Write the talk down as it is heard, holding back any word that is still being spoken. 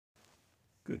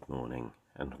Good morning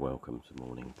and welcome to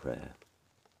morning prayer.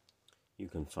 You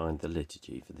can find the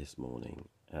liturgy for this morning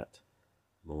at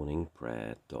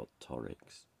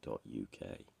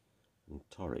morningprayer.torrix.uk, and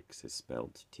Torrix is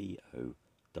spelled Torrrix.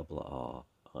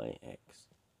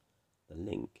 The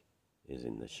link is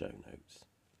in the show notes.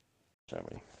 Shall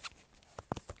we?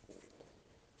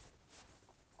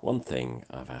 One thing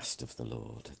I've asked of the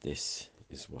Lord, this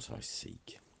is what I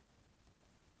seek,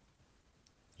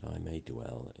 that I may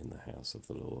dwell in the house of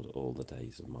the Lord all the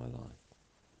days of my life,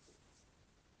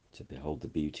 to behold the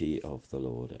beauty of the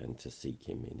Lord and to seek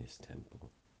him in his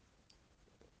temple.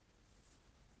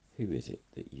 Who is it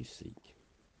that you seek?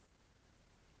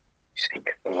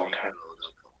 Seek the Lord our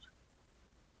God.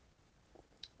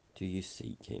 Do you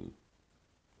seek him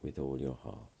with all your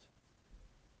heart?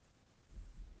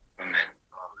 Amen.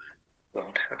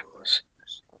 Lord, have mercy.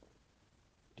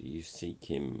 Do you seek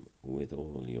him with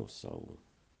all your soul?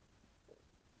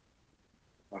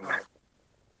 Amen.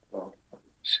 Lord, have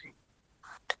mercy.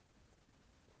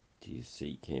 Do you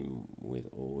seek him with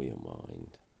all your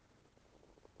mind?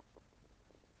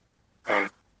 Amen.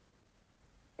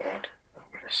 Lord, have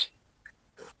mercy.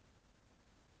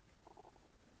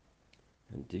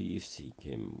 And do you seek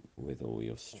him with all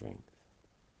your strength?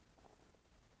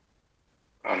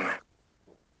 Amen.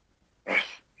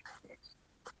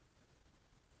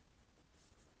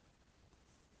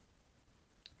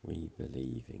 We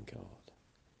believe in God,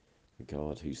 a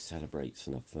God who celebrates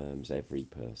and affirms every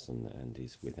person and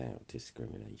is without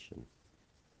discrimination.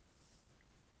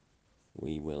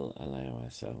 We will allow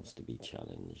ourselves to be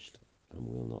challenged and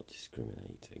will not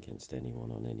discriminate against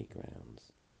anyone on any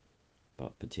grounds,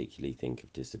 but particularly think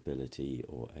of disability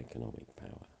or economic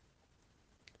power,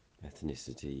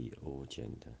 ethnicity or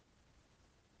gender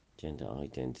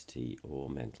identity or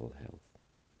mental health,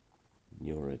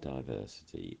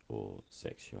 neurodiversity or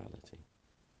sexuality.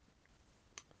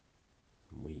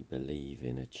 We believe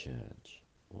in a church,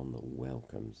 one that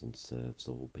welcomes and serves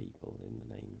all people in the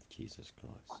name of Jesus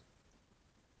Christ,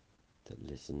 that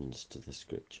listens to the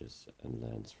scriptures and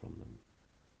learns from them,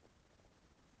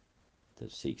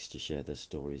 that seeks to share the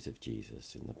stories of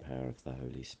Jesus in the power of the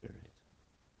Holy Spirit,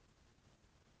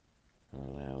 and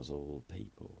allows all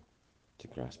people to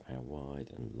grasp how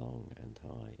wide and long and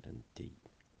high and deep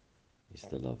is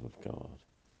the love of God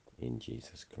in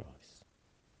Jesus Christ.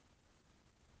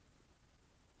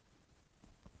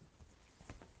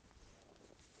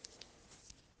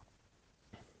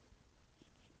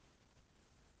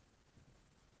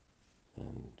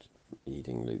 And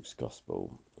reading Luke's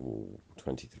Gospel,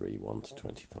 23, 1 to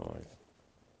 25.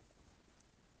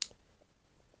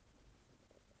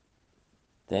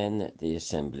 Then the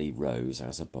assembly rose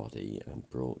as a body and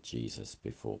brought Jesus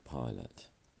before Pilate.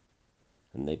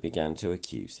 And they began to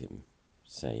accuse him,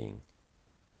 saying,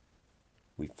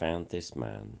 "We found this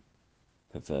man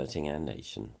perverting our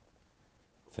nation,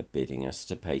 forbidding us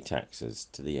to pay taxes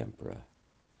to the emperor,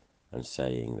 and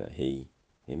saying that he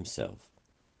himself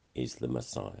is the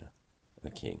Messiah, a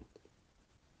king."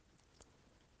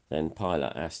 Then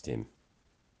Pilate asked him,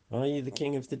 "Are you the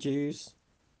king of the Jews?"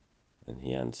 And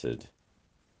he answered,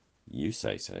 "You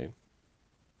say so."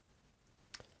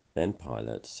 Then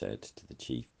Pilate said to the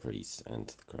chief priests and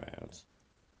to the crowds,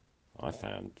 "I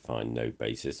find no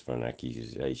basis for an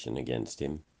accusation against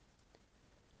him."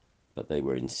 But they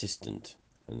were insistent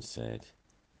and said,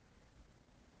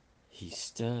 "He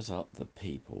stirs up the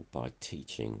people by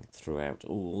teaching throughout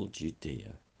all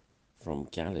Judea, from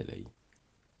Galilee,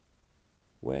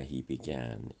 where he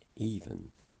began,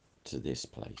 even to this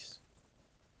place."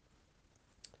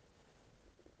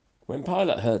 When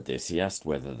Pilate heard this, he asked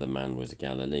whether the man was a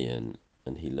Galilean,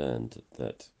 and he learned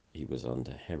that he was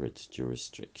under Herod's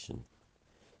jurisdiction.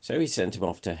 So he sent him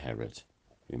off to Herod,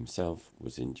 who himself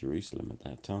was in Jerusalem at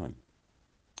that time.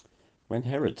 When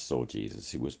Herod saw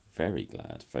Jesus, he was very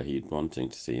glad, for he had been wanting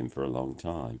to see him for a long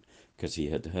time, because he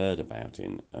had heard about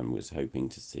him and was hoping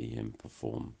to see him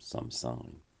perform some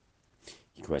sign.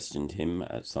 He questioned him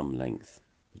at some length,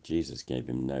 but Jesus gave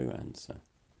him no answer.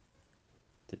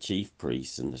 The chief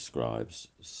priests and the scribes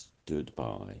stood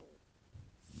by,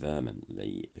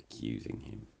 vehemently accusing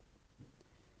him.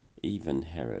 Even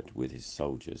Herod, with his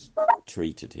soldiers,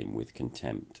 treated him with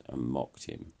contempt and mocked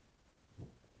him.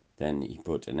 Then he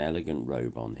put an elegant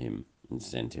robe on him and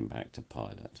sent him back to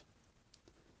Pilate.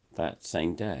 That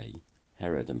same day,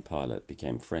 Herod and Pilate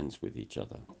became friends with each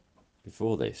other.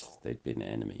 Before this, they'd been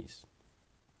enemies.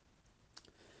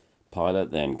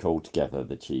 Pilate then called together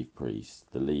the chief priests,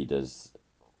 the leaders,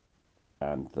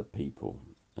 and the people,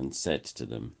 and said to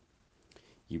them,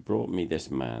 "You brought me this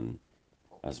man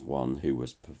as one who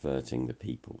was perverting the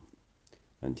people,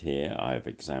 and here I have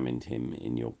examined him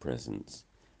in your presence,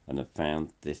 and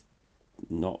have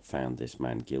not found this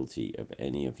man guilty of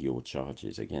any of your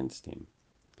charges against him.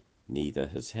 Neither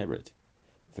has Herod,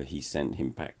 for he sent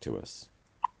him back to us.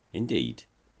 Indeed,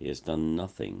 he has done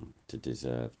nothing to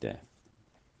deserve death.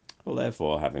 Well,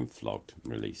 therefore, have him flogged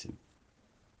and release him.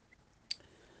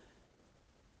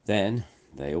 Then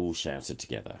they all shouted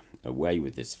together, "Away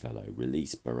with this fellow,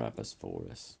 release Barabbas for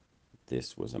us."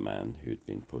 This was a man who had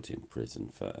been put in prison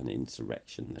for an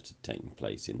insurrection that had taken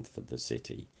place in the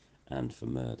city and for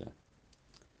murder.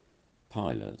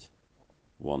 Pilate,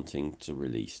 wanting to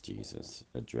release Jesus,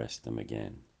 addressed them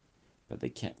again, but they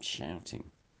kept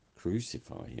shouting,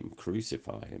 "Crucify him,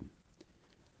 crucify him."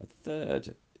 A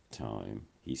third time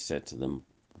he said to them,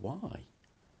 "Why?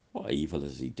 What evil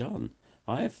has he done?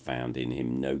 I have found in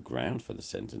him no ground for the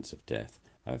sentence of death.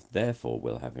 I therefore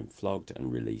will have him flogged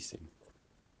and release him."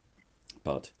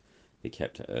 But they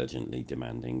kept urgently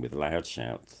demanding with loud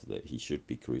shouts that he should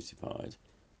be crucified,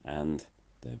 and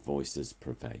their voices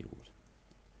prevailed.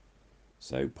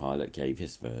 So Pilate gave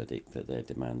his verdict that their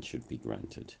demand should be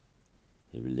granted.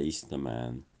 He released the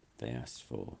man they asked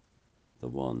for, the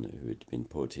one who had been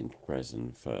put into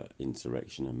prison for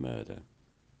insurrection and murder,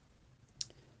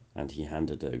 and he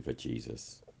handed over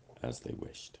Jesus as they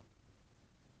wished.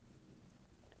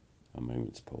 A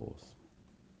moment's pause.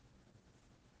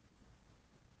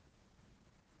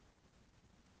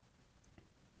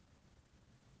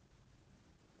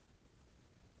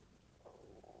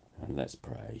 And let's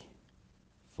pray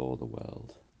for the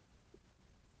world.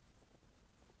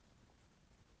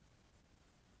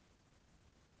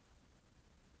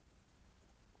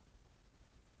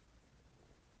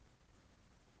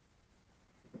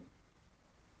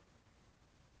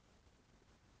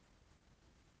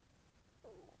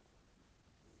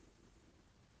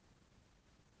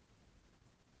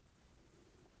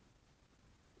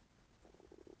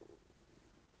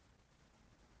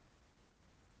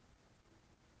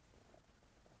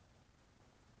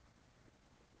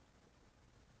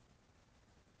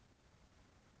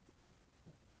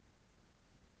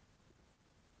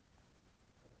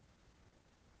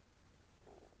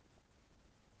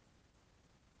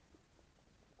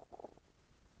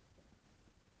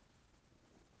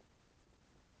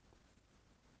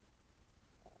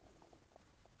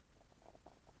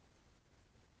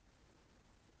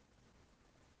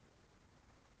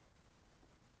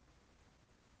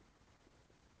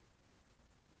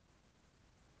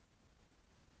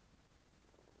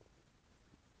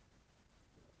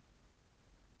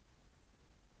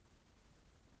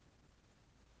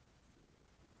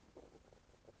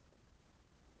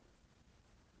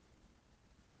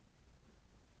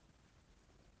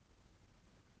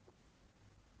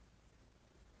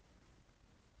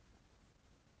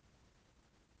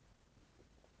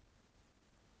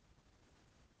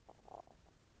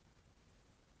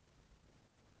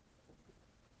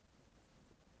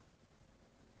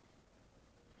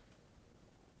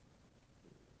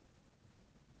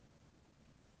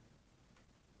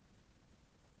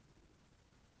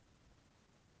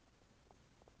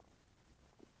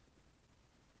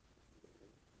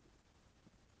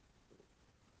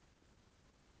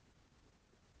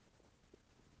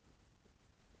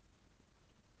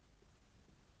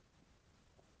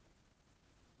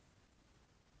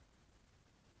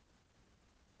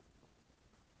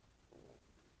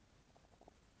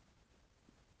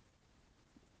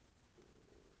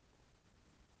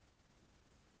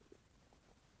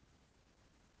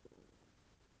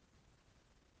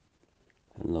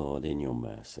 And Lord, in your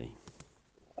mercy,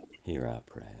 hear our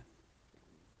prayer.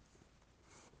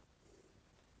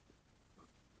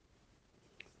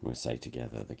 We'll say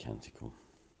together the canticle.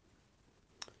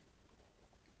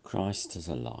 Christ as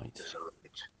a light,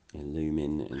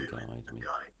 illumine and guide me.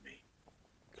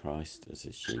 Christ as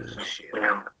a shield,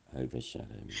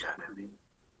 overshadow me.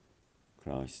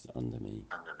 Christ under me,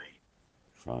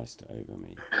 Christ over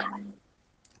me,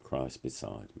 Christ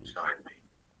beside me,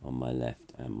 on my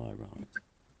left and my right.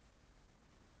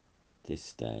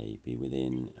 This day be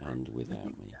within and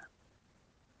without me,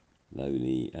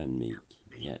 lowly and meek,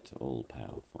 yet all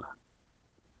powerful.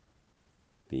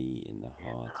 Be in the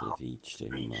heart of each to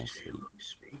whom I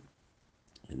speak,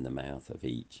 in the mouth of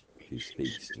each who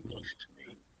speaks to me.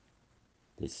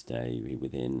 This day be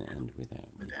within and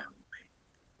without me,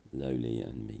 lowly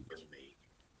and meek,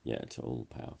 yet all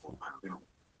powerful.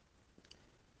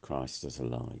 Christ as a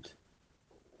light,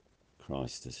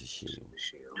 Christ as a shield,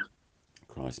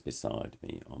 Christ beside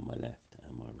me on my left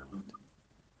and my right.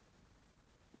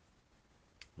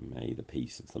 And may the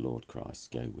peace of the Lord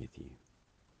Christ go with you,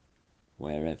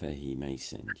 wherever he may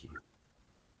send you.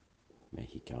 May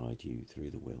he guide you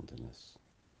through the wilderness.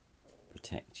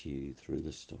 protect you through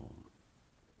the storm.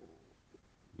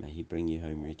 May he bring you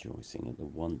home rejoicing at the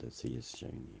wonders he has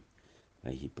shown you.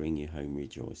 May he bring you home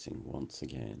rejoicing once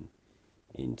again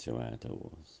into our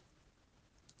doors.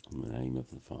 In the name of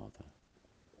the Father,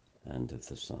 and of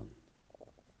the Son,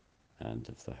 and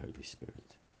of the Holy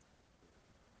Spirit.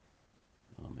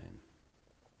 Amen.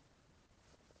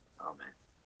 Amen.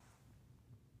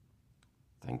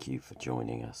 Thank you for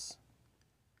joining us.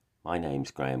 My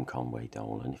name's Graham Conway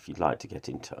Dole, and if you'd like to get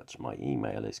in touch, my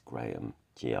email is graham,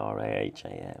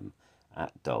 graham,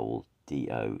 @dole,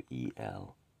 DOEL.org.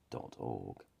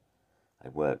 I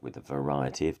work with a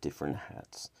variety of different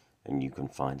hats, and you can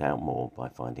find out more by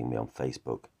finding me on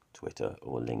Facebook, Twitter,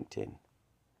 or LinkedIn.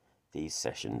 These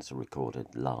sessions are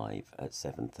recorded live at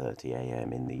 7:30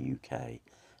 a.m. in the UK,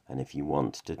 and if you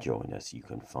want to join us, you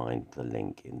can find the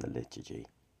link in the liturgy.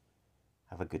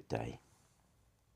 Have a good day.